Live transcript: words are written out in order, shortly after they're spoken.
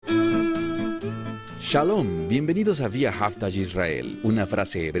Shalom, bienvenidos a Via Haftaj Israel, una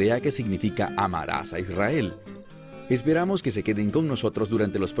frase hebrea que significa amarás a Israel. Esperamos que se queden con nosotros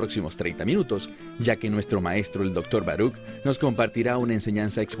durante los próximos 30 minutos, ya que nuestro maestro, el Dr. Baruch, nos compartirá una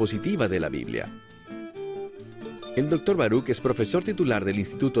enseñanza expositiva de la Biblia. El Dr. Baruch es profesor titular del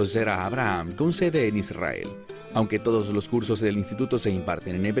Instituto Zera Abraham, con sede en Israel. Aunque todos los cursos del instituto se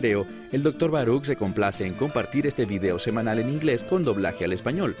imparten en hebreo, el Dr. Baruch se complace en compartir este video semanal en inglés con doblaje al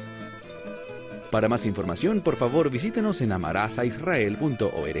español. Para más información, por favor, visítenos en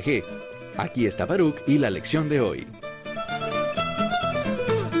amarazaisrael.org. Aquí está Baruch y la lección de hoy.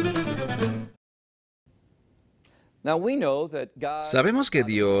 Sabemos que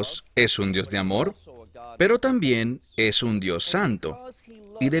Dios es un Dios de amor, pero también es un Dios santo.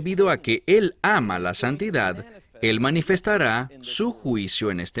 Y debido a que Él ama la santidad, Él manifestará su juicio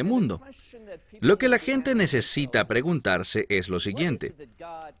en este mundo. Lo que la gente necesita preguntarse es lo siguiente: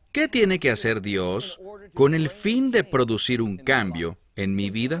 ¿qué tiene que hacer Dios con el fin de producir un cambio en mi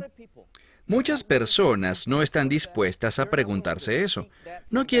vida? Muchas personas no están dispuestas a preguntarse eso.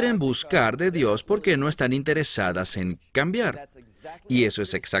 No quieren buscar de Dios porque no están interesadas en cambiar. Y eso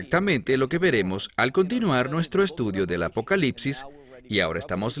es exactamente lo que veremos al continuar nuestro estudio del Apocalipsis, y ahora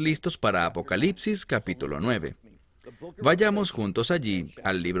estamos listos para Apocalipsis capítulo 9. Vayamos juntos allí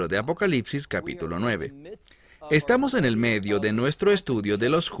al libro de Apocalipsis capítulo 9. Estamos en el medio de nuestro estudio de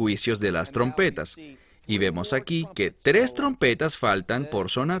los juicios de las trompetas. Y vemos aquí que 3 trompetas faltan por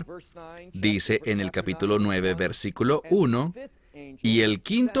sonar. Dice en el capítulo 9, versículo 1, «Y el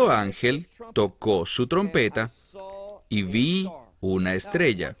quinto ángel tocó su trompeta, y vi una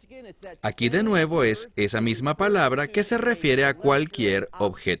estrella». Aquí de nuevo es esa misma palabra que se refiere a cualquier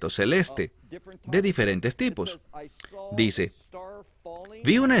objeto celeste, de diferentes tipos. Dice,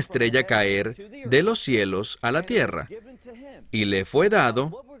 «Vi una estrella caer de los cielos a la tierra, y le fue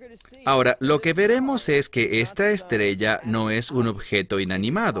dado». Ahora, lo que veremos es que esta estrella no es un objeto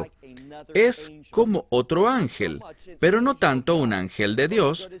inanimado. Es como otro ángel, pero no tanto un ángel de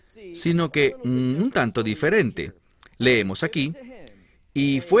Dios, sino que un tanto diferente. Leemos aquí,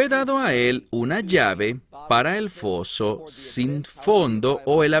 «Y fue dado a él una llave para el foso sin fondo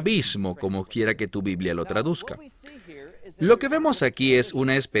o el abismo», como quiera que tu Biblia lo traduzca. Lo que vemos aquí es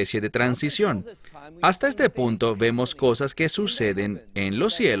una especie de transición. Hasta este punto vemos cosas que suceden en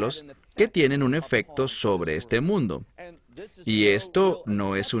los cielos que tienen un efecto sobre este mundo. Y esto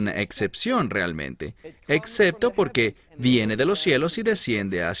no es una excepción realmente, excepto porque viene de los cielos y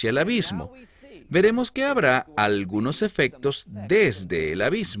desciende hacia el abismo. Veremos que habrá algunos efectos desde el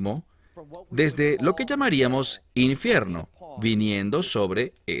abismo, desde lo que llamaríamos infierno, viniendo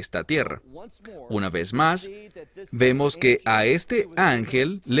sobre esta tierra. Una vez más, vemos que a este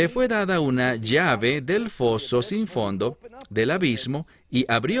ángel le fue dada una llave del foso sin fondo del abismo, y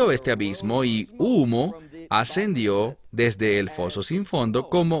abrió este abismo, y humo ascendió desde el foso sin fondo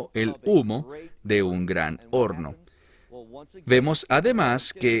como el humo de un gran horno. Vemos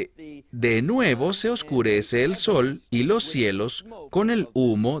además que de nuevo se oscurece el sol y los cielos con el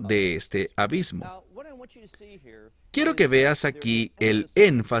humo de este abismo. Quiero que veas aquí el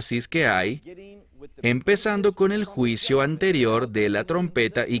énfasis que hay, empezando con el juicio anterior de la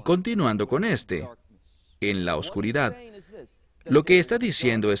trompeta y continuando con este, en la oscuridad. Lo que está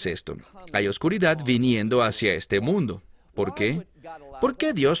diciendo es esto: hay oscuridad viniendo hacia este mundo. ¿Por qué? ¿Por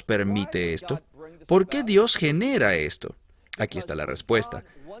qué Dios permite esto? ¿Por qué Dios genera esto? Aquí está la respuesta.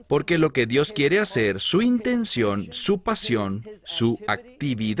 Porque lo que Dios quiere hacer, su intención, su pasión, su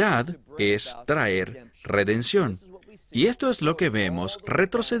actividad es traer redención. Y esto es lo que vemos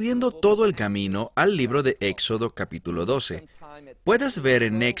retrocediendo todo el camino al libro de Éxodo capítulo 12. Puedes ver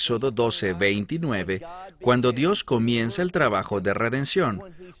en Éxodo 12, 29, cuando Dios comienza el trabajo de redención,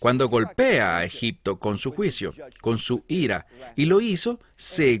 cuando golpea a Egipto con su juicio, con su ira, y lo hizo,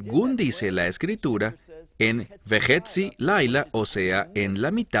 según dice la Escritura, en Vejetzi Laila, o sea, en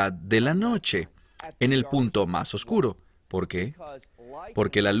la mitad de la noche, en el punto más oscuro. ¿Por qué?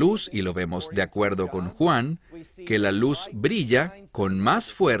 Porque la luz, y lo vemos de acuerdo con Juan, que la luz brilla con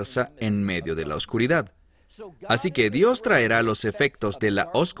más fuerza en medio de la oscuridad. Así que Dios traerá los efectos de la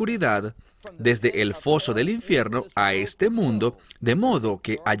oscuridad desde el foso del infierno a este mundo, de modo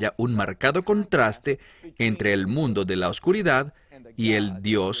que haya un marcado contraste entre el mundo de la oscuridad y el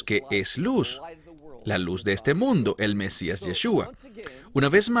Dios que es luz, la luz de este mundo, el Mesías Yeshua. Una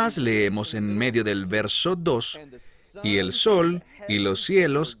vez más leemos en medio del verso 2, «Y el sol y los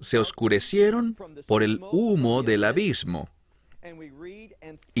cielos se oscurecieron por el humo del abismo».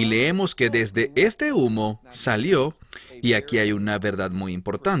 Y leemos que desde este humo salió, y aquí hay una verdad muy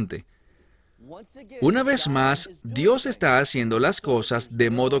importante, Una vez más, Dios está haciendo las cosas de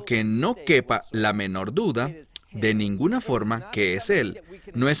modo que no quepa la menor duda, de ninguna forma, que es Él.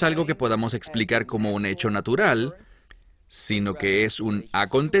 No es algo que podamos explicar como un hecho natural, sino que es un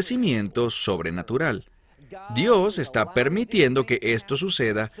acontecimiento sobrenatural. Dios está permitiendo que esto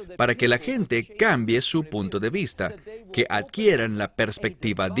suceda para que la gente cambie su punto de vista, que adquieran la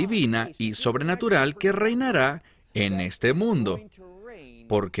perspectiva divina y sobrenatural que reinará en este mundo.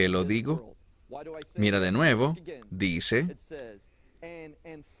 ¿Por qué lo digo? Mira de nuevo, dice,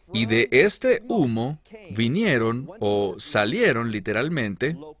 y de este humo vinieron o salieron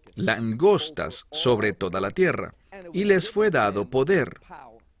literalmente langostas sobre toda la tierra, y les fue dado poder.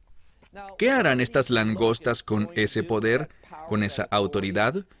 ¿Qué harán estas langostas con ese poder, con esa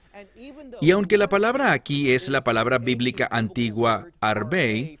autoridad? Y aunque la palabra aquí es la palabra bíblica antigua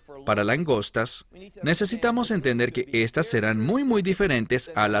arbei para langostas, necesitamos entender que estas serán muy diferentes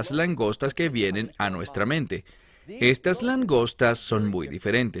a las langostas que vienen a nuestra mente. Estas langostas son muy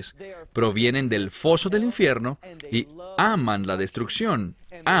diferentes. Provienen del foso del infierno y aman la destrucción,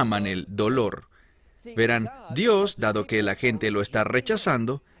 aman el dolor. Verán, Dios, dado que la gente lo está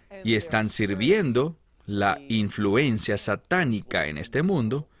rechazando y están sirviendo la influencia satánica en este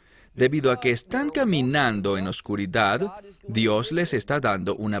mundo, debido a que están caminando en oscuridad, Dios les está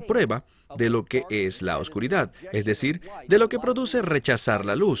dando una prueba de lo que es la oscuridad, es decir, de lo que produce rechazar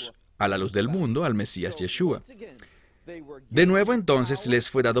la luz, a la luz del mundo, al Mesías Yeshua. De nuevo entonces les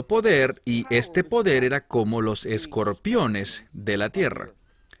fue dado poder, y este poder era como los escorpiones de la tierra.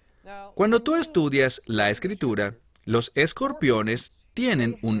 Cuando tú estudias la Escritura, los escorpiones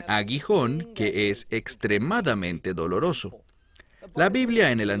tienen un aguijón que es extremadamente doloroso. La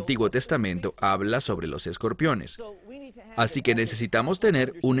Biblia en el Antiguo Testamento habla sobre los escorpiones. Así que necesitamos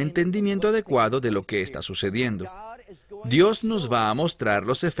tener un entendimiento adecuado de lo que está sucediendo. Dios nos va a mostrar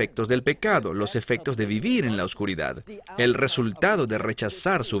los efectos del pecado, los efectos de vivir en la oscuridad, el resultado de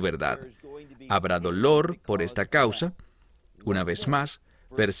rechazar su verdad. Habrá dolor por esta causa. Una vez más,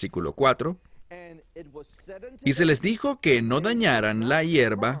 versículo 4. Y se les dijo que no dañaran la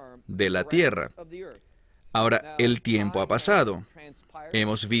hierba de la tierra. Ahora, el tiempo ha pasado.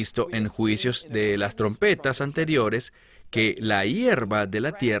 Hemos visto en juicios de las trompetas anteriores que la hierba de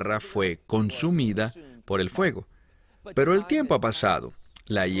la tierra fue consumida por el fuego. Pero el tiempo ha pasado.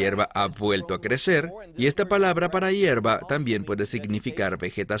 La hierba ha vuelto a crecer, y esta palabra para hierba también puede significar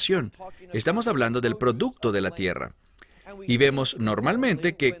vegetación. Estamos hablando del producto de la tierra. Y vemos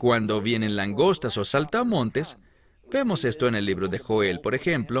normalmente que cuando vienen langostas o saltamontes, vemos esto en el libro de Joel, por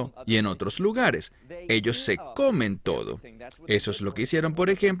ejemplo, y en otros lugares. Ellos se comen todo. Eso es lo que hicieron, por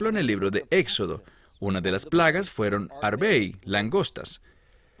ejemplo, en el libro de Éxodo. Una de las plagas fueron arbei, langostas.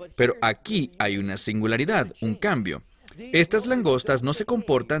 Pero aquí hay una singularidad, un cambio. Estas langostas no se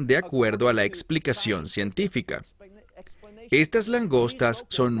comportan de acuerdo a la explicación científica. Estas langostas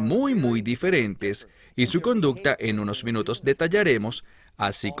son muy diferentes, y su conducta en unos minutos detallaremos,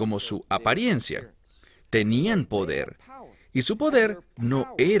 así como su apariencia. Tenían poder, y su poder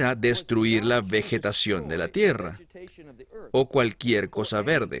no era destruir la vegetación de la tierra, o cualquier cosa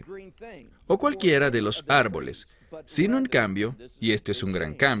verde, o cualquiera de los árboles, sino en cambio, y este es un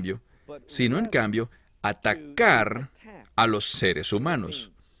gran cambio, sino en cambio, atacar a los seres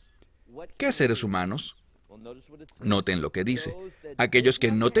humanos. ¿Qué seres humanos? Noten lo que dice: aquellos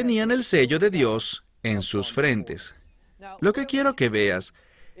que no tenían el sello de Dios en sus frentes. Lo que quiero que veas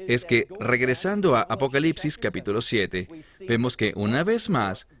es que, regresando a Apocalipsis capítulo 7, vemos que una vez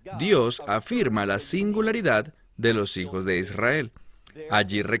más Dios afirma la singularidad de los hijos de Israel.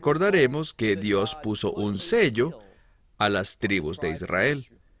 Allí recordaremos que Dios puso un sello a las tribus de Israel,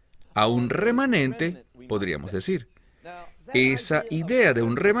 a un remanente, podríamos decir. Esa idea de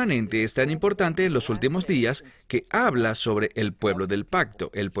un remanente es tan importante en los últimos días que habla sobre el pueblo del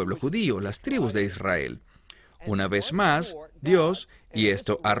pacto, el pueblo judío, las tribus de Israel. Una vez más, Dios, y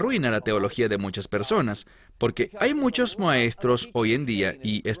esto arruina la teología de muchas personas, porque hay muchos maestros hoy en día,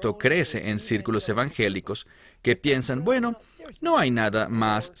 y esto crece en círculos evangélicos, que piensan, bueno, no hay nada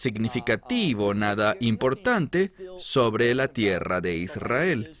más significativo, nada importante sobre la tierra de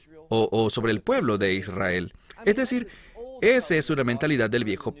Israel, o sobre el pueblo de Israel. Es decir, esa es una mentalidad del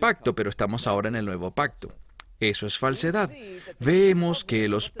viejo pacto, pero estamos ahora en el nuevo pacto. Eso es falsedad. Vemos que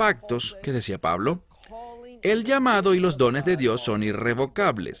los pactos, que decía Pablo, el llamado y los dones de Dios son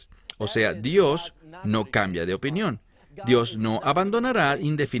irrevocables. O sea, Dios no cambia de opinión. Dios no abandonará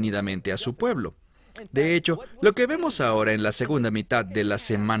indefinidamente a su pueblo. De hecho, lo que vemos ahora en la segunda mitad de la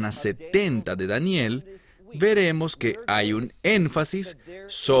semana 70 de Daniel, veremos que hay un énfasis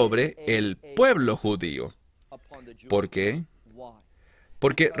sobre el pueblo judío. ¿Por qué?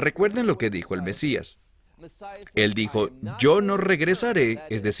 Porque recuerden lo que dijo el Mesías. Él dijo, yo no regresaré,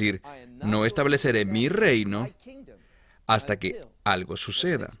 es decir, no estableceré mi reino hasta que algo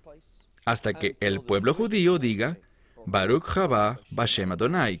suceda, hasta que el pueblo judío diga, Baruch Haba Bashem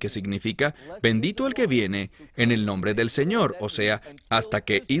Adonai, que significa, bendito el que viene en el nombre del Señor, o sea, hasta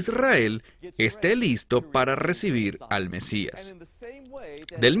que Israel esté listo para recibir al Mesías.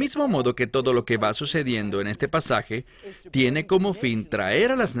 Del mismo modo que todo lo que va sucediendo en este pasaje tiene como fin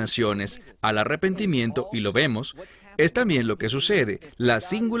traer a las naciones al arrepentimiento, y lo vemos, es también lo que sucede, la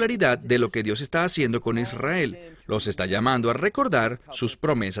singularidad de lo que Dios está haciendo con Israel. Los está llamando a recordar sus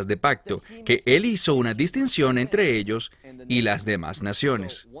promesas de pacto, que Él hizo una distinción entre ellos y las demás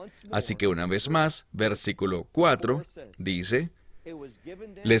naciones. Así que una vez más, versículo 4 dice,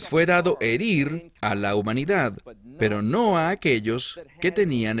 les fue dado herir a la humanidad, pero no a aquellos que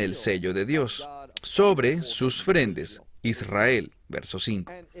tenían el sello de Dios sobre sus frentes. Israel, verso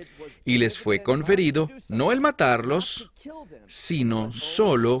 5. Y les fue conferido no el matarlos, sino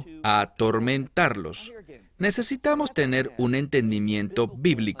solo atormentarlos. Necesitamos tener un entendimiento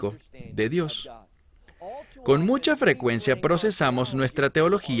bíblico de Dios. Con mucha frecuencia procesamos nuestra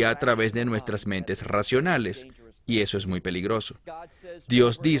teología a través de nuestras mentes racionales, y eso es muy peligroso.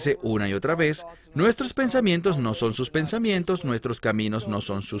 Dios dice una y otra vez, nuestros pensamientos no son sus pensamientos, nuestros caminos no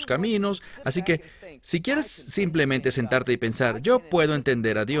son sus caminos, así que si quieres simplemente sentarte y pensar, yo puedo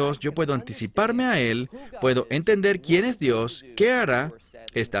entender a Dios, yo puedo anticiparme a Él, puedo entender quién es Dios, qué hará,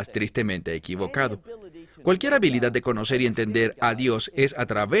 estás tristemente equivocado. Cualquier habilidad de conocer y entender a Dios es a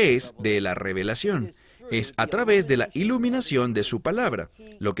través de la revelación. Es a través de la iluminación de su palabra,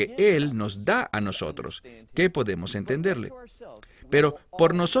 lo que Él nos da a nosotros, que podemos entenderle. Pero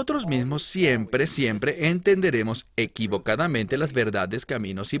por nosotros mismos siempre entenderemos equivocadamente las verdades,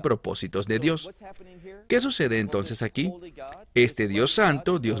 caminos y propósitos de Dios. ¿Qué sucede entonces aquí? Este Dios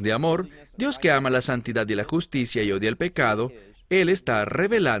santo, Dios de amor, Dios que ama la santidad y la justicia y odia el pecado, Él está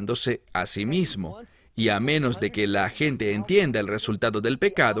revelándose a sí mismo. Y a menos de que la gente entienda el resultado del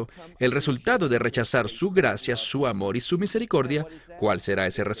pecado, el resultado de rechazar su gracia, su amor y su misericordia, ¿cuál será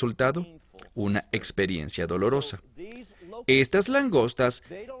ese resultado? Una experiencia dolorosa. Estas langostas,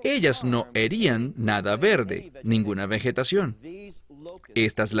 ellas no herían nada verde, ninguna vegetación.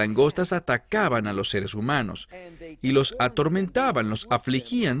 Estas langostas atacaban a los seres humanos y los atormentaban, los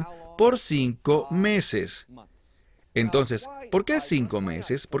afligían por 5 meses. Entonces, ¿por qué 5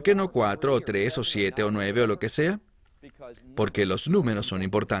 meses? ¿Por qué no 4 o 3 o 7 o 9 o lo que sea? Porque los números son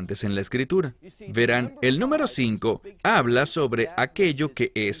importantes en la Escritura. Verán, el número 5 habla sobre aquello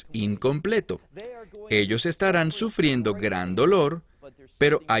que es incompleto. Ellos estarán sufriendo gran dolor,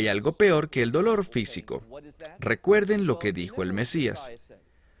 pero hay algo peor que el dolor físico. Recuerden lo que dijo el Mesías.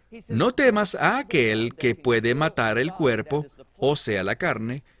 No temas a aquel que puede matar el cuerpo, o sea, la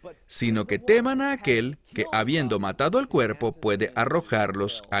carne, sino que teman a aquel que, habiendo matado el cuerpo, puede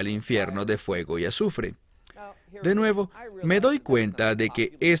arrojarlos al infierno de fuego y azufre. De nuevo, me doy cuenta de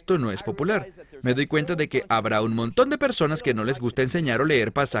que esto no es popular. Me doy cuenta de que habrá un montón de personas que no les gusta enseñar o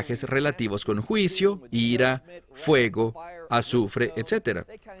leer pasajes relativos con juicio, ira, fuego, azufre, etc.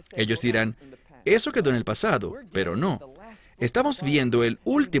 Ellos dirán, eso quedó en el pasado, pero no. Estamos viendo el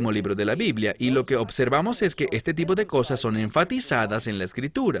último libro de la Biblia y lo que observamos es que este tipo de cosas son enfatizadas en la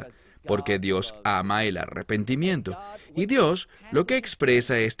Escritura, porque Dios ama el arrepentimiento. Y Dios, lo que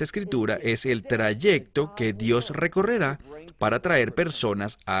expresa esta Escritura es el trayecto que Dios recorrerá para traer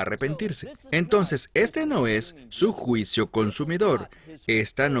personas a arrepentirse. Entonces, este no es su juicio consumidor,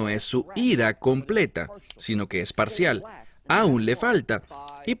 esta no es su ira completa, sino que es parcial. Aún le falta.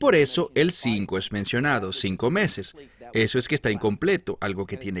 Y por eso el 5 es mencionado, 5 meses. Eso es que está incompleto, algo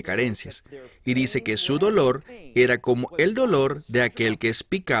que tiene carencias. Y dice que su dolor era como el dolor de aquel que es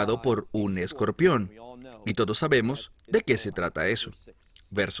picado por un escorpión. Y todos sabemos de qué se trata eso.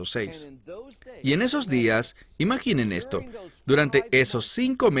 Verso 6. Y en esos días, imaginen esto, durante esos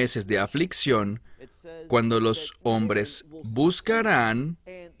 5 meses de aflicción, cuando los hombres buscarán,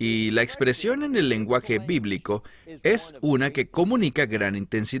 y la expresión en el lenguaje bíblico es una que comunica gran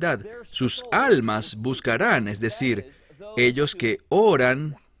intensidad, sus almas buscarán, es decir, ellos que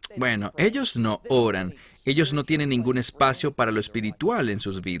oran, bueno, ellos no oran, ellos no tienen ningún espacio para lo espiritual en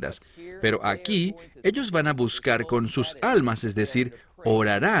sus vidas, pero aquí ellos van a buscar con sus almas, es decir,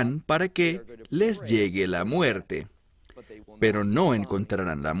 orarán para que les llegue la muerte, pero no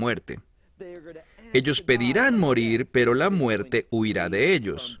encontrarán la muerte. Ellos pedirán morir, pero la muerte huirá de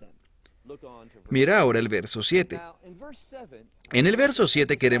ellos. Mira ahora el verso 7. En el verso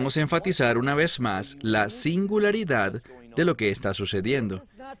 7 queremos enfatizar una vez más la singularidad de lo que está sucediendo.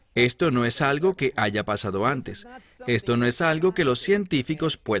 Esto no es algo que haya pasado antes. Esto no es algo que los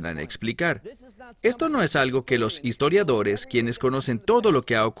científicos puedan explicar. Esto no es algo que los historiadores, quienes conocen todo lo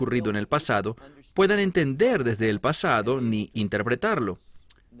que ha ocurrido en el pasado, puedan entender desde el pasado ni interpretarlo.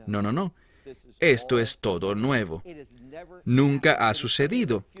 No, no, no. Esto es todo nuevo. Nunca ha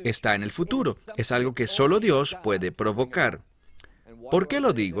sucedido. Está en el futuro. Es algo que solo Dios puede provocar. ¿Por qué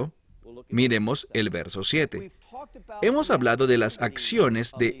lo digo? Miremos el verso 7. Hemos hablado de las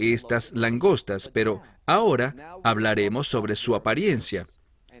acciones de estas langostas, pero ahora hablaremos sobre su apariencia.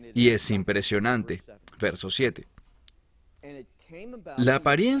 Y es impresionante. Verso 7. La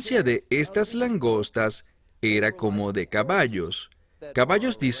apariencia de estas langostas era como de caballos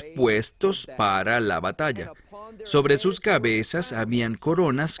dispuestos para la batalla. Sobre sus cabezas habían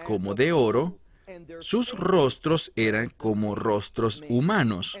coronas como de oro. Sus rostros eran como rostros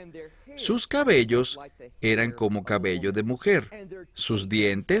humanos. Sus cabellos eran como cabello de mujer. Sus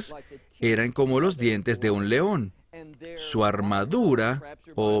dientes eran como los dientes de un león. Su armadura,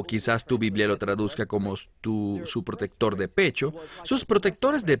 o quizás tu Biblia lo traduzca como su protector de pecho, sus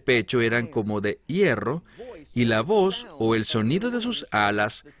protectores de pecho eran como de hierro, y la voz o el sonido de sus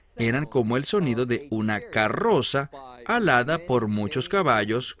alas eran como el sonido de una carroza alada por muchos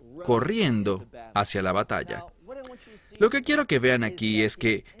caballos corriendo hacia la batalla. Lo que quiero que vean aquí es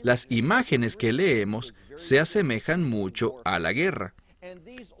que las imágenes que leemos se asemejan mucho a la guerra.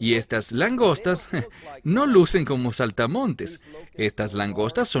 Y estas langostas no lucen como saltamontes. Estas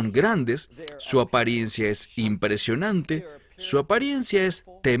langostas son grandes, su apariencia es impresionante, su apariencia es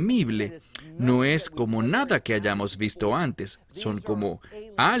temible. No es como nada que hayamos visto antes. Son como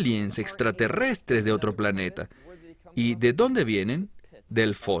aliens extraterrestres de otro planeta. ¿Y de dónde vienen?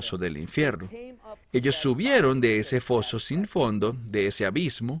 Del foso del infierno. Ellos subieron de ese foso sin fondo, de ese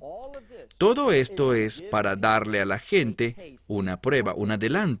abismo. Todo esto es para darle a la gente una prueba, un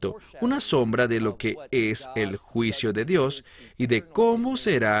adelanto, una sombra de lo que es el juicio de Dios y de cómo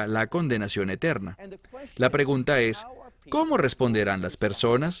será la condenación eterna. La pregunta es, ¿cómo responderán las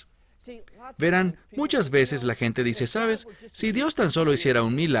personas? Verán, muchas veces la gente dice, ¿sabes? Si Dios tan solo hiciera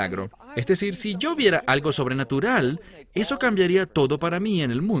un milagro, es decir, si yo viera algo sobrenatural, eso cambiaría todo para mí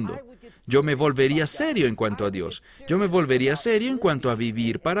en el mundo. Yo me volvería serio en cuanto a Dios. Yo me volvería serio en cuanto a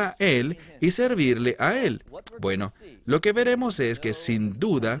vivir para Él y servirle a Él. Bueno, lo que veremos es que sin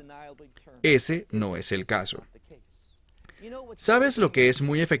duda ese no es el caso. ¿Sabes lo que es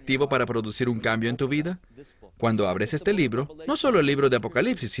muy efectivo para producir un cambio en tu vida? Cuando abres este libro, no solo el libro de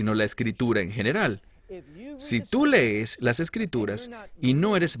Apocalipsis, sino la Escritura en general. Si tú lees las Escrituras y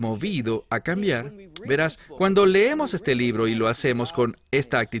no eres movido a cambiar, verás, cuando leemos este libro y lo hacemos con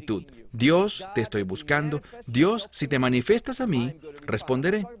esta actitud, Dios, te estoy buscando, Dios, si te manifiestas a mí,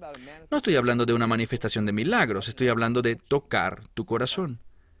 responderé. No estoy hablando de una manifestación de milagros, estoy hablando de tocar tu corazón.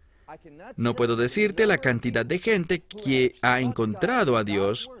 No puedo decirte la cantidad de gente que ha encontrado a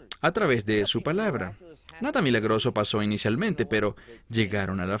Dios a través de su palabra. Nada milagroso pasó inicialmente, pero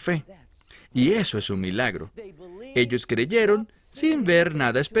llegaron a la fe. Y eso es un milagro. Ellos creyeron sin ver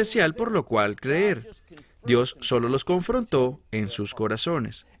nada especial por lo cual creer. Dios solo los confrontó en sus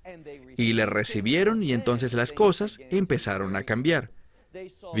corazones. Y le recibieron y entonces las cosas empezaron a cambiar.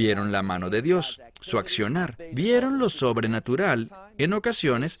 Vieron la mano de Dios, su accionar, vieron lo sobrenatural en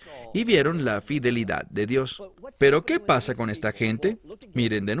ocasiones y vieron la fidelidad de Dios. Pero ¿qué pasa con esta gente?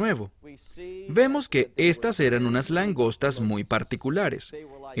 Miren de nuevo. Vemos que estas eran unas langostas muy particulares.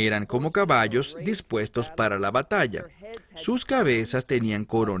 Eran como caballos dispuestos para la batalla. Sus cabezas tenían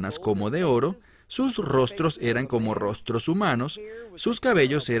coronas como de oro, sus rostros eran como rostros humanos, sus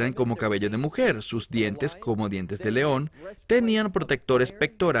cabellos eran como cabello de mujer, sus dientes como dientes de león, tenían protectores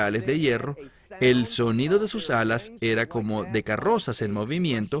pectorales de hierro, el sonido de sus alas era como de carrozas en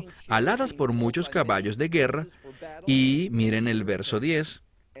movimiento, aladas por muchos caballos de guerra, y miren el verso 10,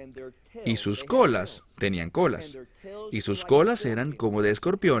 y sus colas, tenían colas, y sus colas eran como de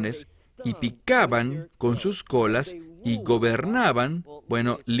escorpiones, y picaban con sus colas, y gobernaban,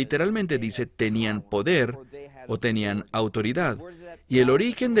 bueno, literalmente dice, tenían poder o tenían autoridad. Y el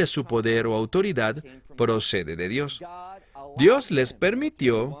origen de su poder o autoridad procede de Dios. Dios les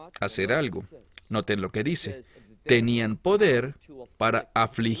permitió hacer algo. Noten lo que dice. Tenían poder para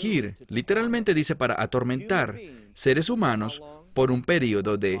afligir, literalmente dice para atormentar seres humanos por un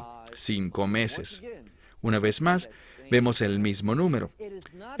periodo de 5 meses. Una vez más, vemos el mismo número.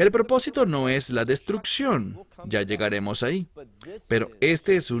 El propósito no es la destrucción, ya llegaremos ahí, pero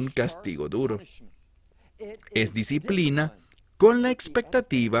este es un castigo duro. Es disciplina con la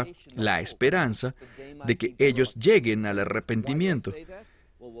expectativa, la esperanza de que ellos lleguen al arrepentimiento.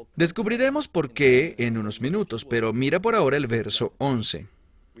 Descubriremos por qué en unos minutos, pero mira por ahora el verso 11.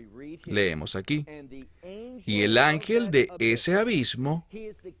 Leemos aquí. Y el ángel de ese abismo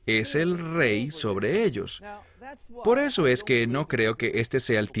es el rey sobre ellos. Por eso es que no creo que este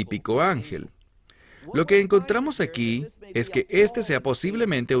sea el típico ángel. Lo que encontramos aquí es que este sea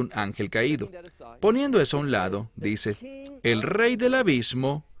posiblemente un ángel caído. Poniendo eso a un lado, dice, el rey del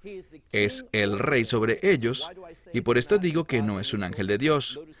abismo es el rey sobre ellos, y por esto digo que no es un ángel de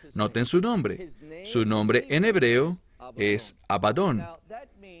Dios. Noten su nombre. Su nombre en hebreo es Abadón.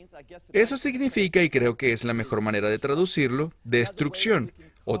 Eso significa, y creo que es la mejor manera de traducirlo, destrucción.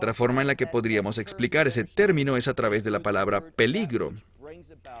 Otra forma en la que podríamos explicar ese término es a través de la palabra peligro.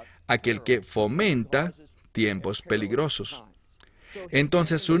 Aquel que fomenta tiempos peligrosos.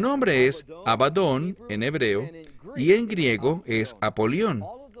 Entonces su nombre es Abadón en hebreo y en griego es Apolión.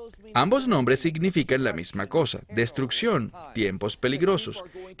 Ambos nombres significan la misma cosa, destrucción, tiempos peligrosos,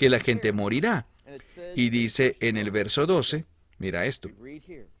 que la gente morirá. Y dice en el verso 12, mira esto,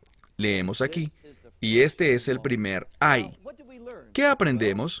 leemos aquí, y este es el primer ay. ¿Qué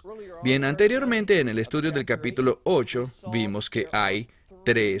aprendemos? Bien, anteriormente en el estudio del capítulo 8 vimos que hay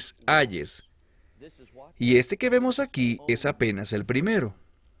 3 ayes. Y este que vemos aquí es apenas el primero.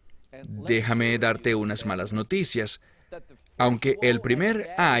 Déjame darte unas malas noticias. Aunque el primer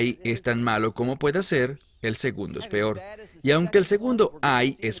ay es tan malo como pueda ser, el segundo es peor. Y aunque el segundo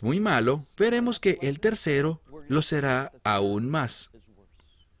ay es muy malo, veremos que el tercero lo será aún más.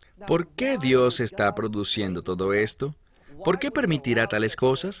 ¿Por qué Dios está produciendo todo esto? ¿Por qué permitirá tales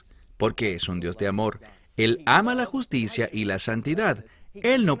cosas? Porque es un Dios de amor. Él ama la justicia y la santidad.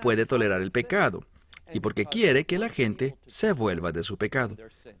 Él no puede tolerar el pecado. Y porque quiere que la gente se vuelva de su pecado.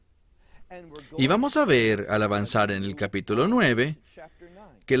 Y vamos a ver, al avanzar en el capítulo 9,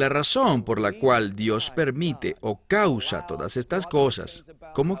 que la razón por la cual Dios permite o causa todas estas cosas,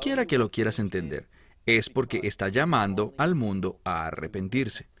 como quiera que lo quieras entender, es porque está llamando al mundo a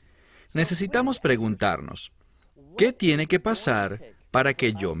arrepentirse. Necesitamos preguntarnos, ¿qué tiene que pasar para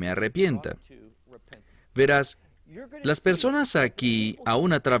que yo me arrepienta? Verás, las personas aquí,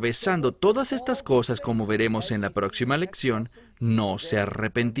 aún atravesando todas estas cosas, como veremos en la próxima lección, no se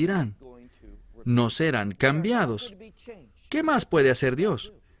arrepentirán. No serán cambiados. ¿Qué más puede hacer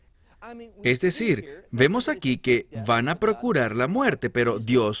Dios? Es decir, vemos aquí que van a procurar la muerte, pero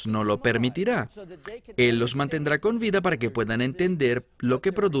Dios no lo permitirá. Él los mantendrá con vida para que puedan entender lo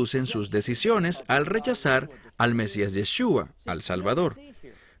que producen sus decisiones al rechazar al Mesías Yeshua, al Salvador.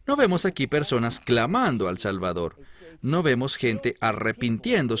 No vemos aquí personas clamando al Salvador. No vemos gente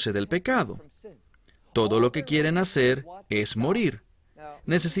arrepintiéndose del pecado. Todo lo que quieren hacer es morir.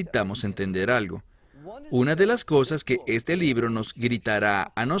 Necesitamos entender algo. Una de las cosas que este libro nos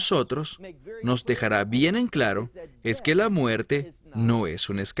gritará a nosotros, nos dejará bien en claro, es que la muerte no es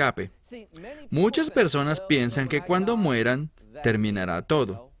un escape. Muchas personas piensan que cuando mueran, terminará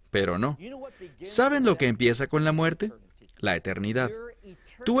todo, pero no. ¿Saben lo que empieza con la muerte? La eternidad.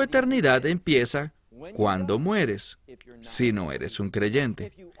 Tu eternidad empieza cuando mueres, si no eres un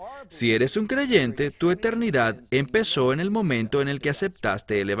creyente. Si eres un creyente, tu eternidad empezó en el momento en el que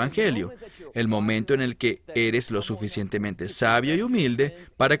aceptaste el Evangelio, el momento en el que eres lo suficientemente sabio y humilde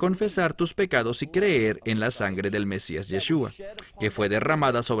para confesar tus pecados y creer en la sangre del Mesías Yeshua, que fue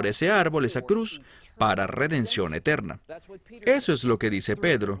derramada sobre ese árbol, esa cruz, para redención eterna. Eso es lo que dice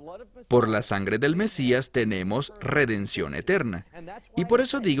Pedro. Por la sangre del Mesías tenemos redención eterna. Y por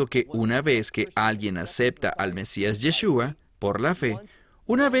eso digo que una vez que alguien acepta al Mesías Yeshua, por la fe,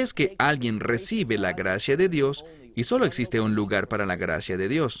 una vez que alguien recibe la gracia de Dios, y solo existe un lugar para la gracia de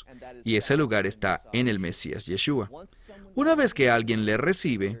Dios, y ese lugar está en el Mesías Yeshua. Una vez que alguien le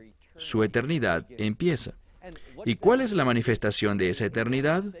recibe, su eternidad empieza. ¿Y cuál es la manifestación de esa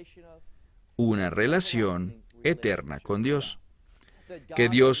eternidad? Una relación eterna con Dios. Que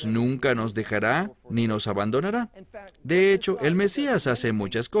Dios nunca nos dejará ni nos abandonará. De hecho, el Mesías hace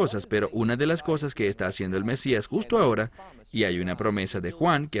muchas cosas, pero una de las cosas que está haciendo el Mesías justo ahora, y hay una promesa de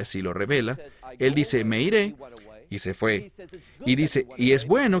Juan que así lo revela, él dice, me iré, y se fue. Y dice, y es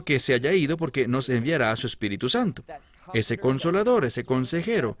bueno que se haya ido porque nos enviará a su Espíritu Santo, ese consolador, ese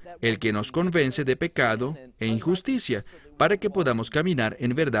consejero, el que nos convence de pecado e injusticia, para que podamos caminar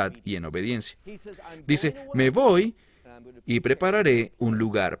en verdad y en obediencia. Dice, me voy y prepararé un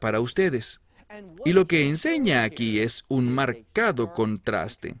lugar para ustedes. Y lo que enseña aquí es un marcado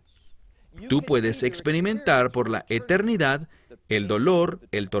contraste. Tú puedes experimentar por la eternidad el dolor,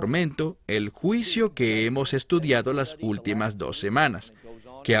 el tormento, el juicio que hemos estudiado las últimas 2 semanas,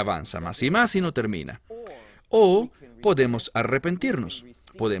 que avanza más y más y no termina. O podemos arrepentirnos,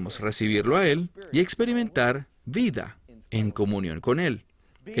 podemos recibirlo a Él y experimentar vida en comunión con Él.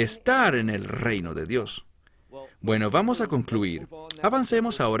 estar en el reino de Dios. Bueno, vamos a concluir.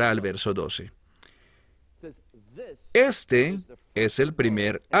 Avancemos ahora al verso 12. Este es el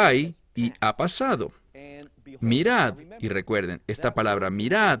primer ay y ha pasado. Mirad, y recuerden, esta palabra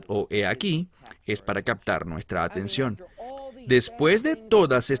mirad o he aquí es para captar nuestra atención. Después de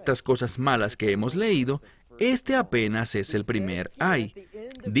todas estas cosas malas que hemos leído, este apenas es el primer ay.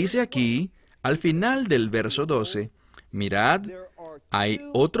 Dice aquí, al final del verso 12, mirad, hay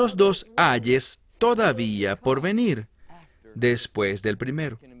otros 2 ayes todavía por venir, después del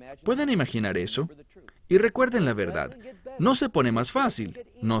primero. ¿Pueden imaginar eso? Y recuerden la verdad, no se pone más fácil,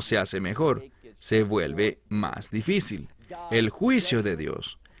 no se hace mejor, se vuelve más difícil. El juicio de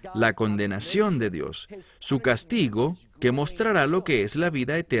Dios, la condenación de Dios, su castigo que mostrará lo que es la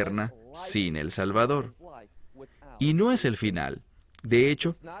vida eterna sin el Salvador. Y no es el final. De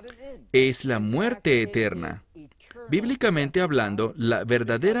hecho, es la muerte eterna. Bíblicamente hablando, la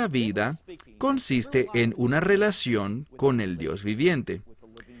verdadera vida consiste en una relación con el Dios viviente.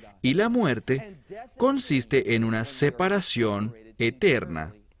 Y la muerte consiste en una separación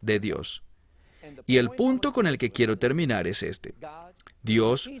eterna de Dios. Y el punto con el que quiero terminar es este.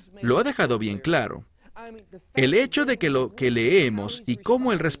 Dios lo ha dejado bien claro. El hecho de que lo que leemos y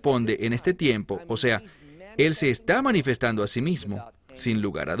cómo Él responde en este tiempo, o sea, Él se está manifestando a sí mismo, sin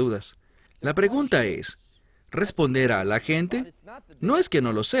lugar a dudas. La pregunta es, ¿responderá a la gente? No es que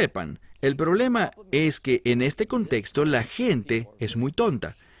no lo sepan. El problema es que en este contexto la gente es muy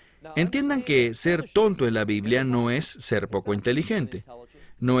tonta. Entiendan que ser tonto en la Biblia no es ser poco inteligente.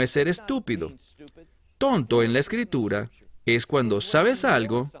 No es ser estúpido. Tonto en la Escritura es cuando sabes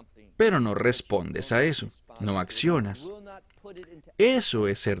algo, pero no respondes a eso, no accionas. Eso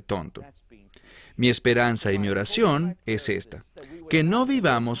es ser tonto. Mi esperanza y mi oración es esta, que no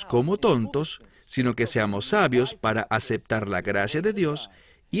vivamos como tontos, sino que seamos sabios para aceptar la gracia de Dios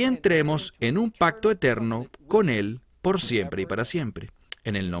y entremos en un pacto eterno con Él por siempre y para siempre.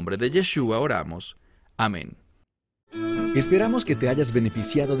 En el nombre de Yeshua oramos. Amén. Esperamos que te hayas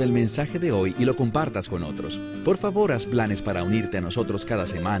beneficiado del mensaje de hoy y lo compartas con otros. Por favor, haz planes para unirte a nosotros cada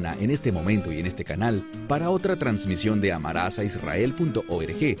semana en este momento y en este canal para otra transmisión de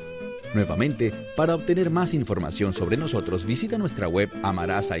amarazaisrael.org. Nuevamente, para obtener más información sobre nosotros, visita nuestra web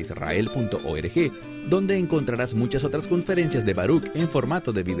amarazaisrael.org, donde encontrarás muchas otras conferencias de Baruch en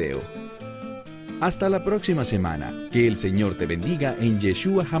formato de video. Hasta la próxima semana. Que el Señor te bendiga en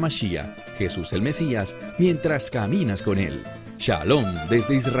Yeshua HaMashiach, Jesús el Mesías, mientras caminas con Él. Shalom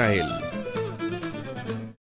desde Israel.